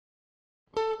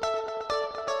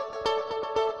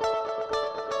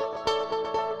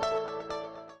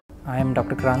I am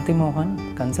Dr. Kranthi Mohan,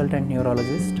 consultant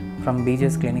neurologist from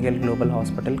BJ's Clinical Global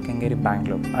Hospital, Kengeri,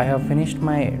 Bangalore. I have finished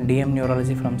my DM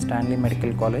neurology from Stanley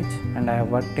Medical College and I have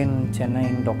worked in Chennai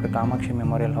in Dr. Kamakshi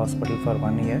Memorial Hospital for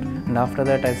 1 year, and after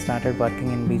that I started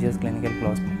working in BJ's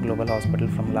Clinical Global Hospital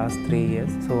from last 3 years.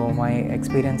 So my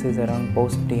experience is around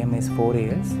post DM is 4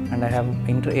 years, and I have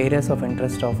areas of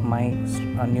interest of my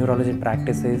neurology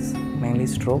practice is mainly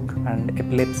stroke and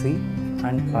epilepsy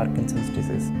and Parkinson's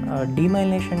disease.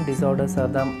 Demyelination disorders are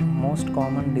the most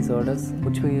common disorders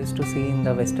which we used to see in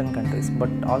the Western countries,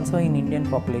 but also in Indian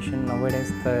population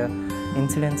nowadays the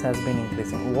incidence has been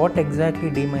increasing. What exactly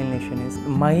demyelination is?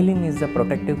 Myelin is the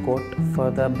protective coat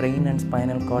for the brain and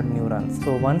spinal cord neurons.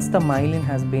 So once the myelin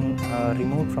has been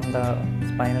removed from the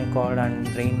spinal cord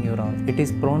and brain neurons, it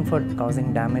is prone for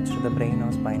causing damage to the brain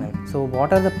or spinal. So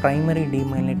what are the primary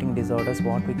demyelinating disorders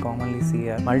what we commonly see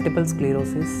are multiple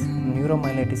sclerosis,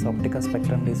 Neuromyelitis optica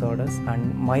spectrum disorders,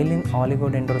 and myelin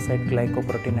oligodendrocyte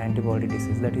glycoprotein antibody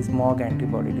disease, that is MOG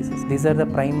antibody disease. These are the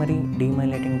primary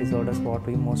demyelinating disorders what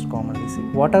we most commonly see.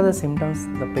 What are the symptoms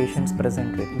the patients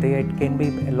present with? It can be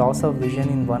a loss of vision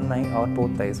in one eye or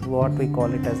both eyes, what we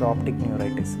call it as optic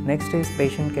neuritis. Next is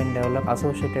patient can develop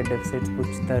associated deficits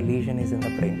which the lesion is in the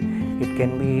brain. It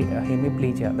can be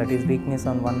hemiplegia, that is weakness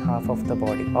on one half of the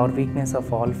body, or weakness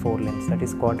of all four limbs, that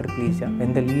is quadriplegia,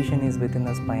 when the lesion is within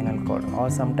the spinal cord, or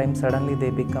sometimes suddenly they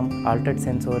become altered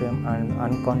sensorium and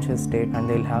unconscious state, and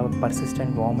they'll have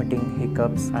persistent vomiting,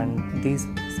 hiccups, and these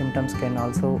symptoms can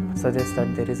also suggest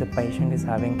that there is a patient is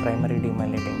having primary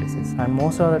demyelinating disease. And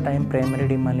most of the time primary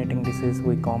demyelinating disease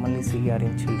we commonly see are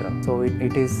in children. So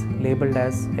it is labeled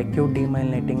as acute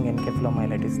demyelinating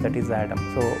encephalomyelitis, that is ADEM.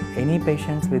 So any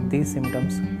patients with these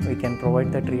symptoms, we can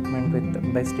provide the treatment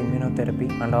with best immunotherapy,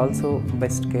 and also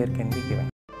best care can be given.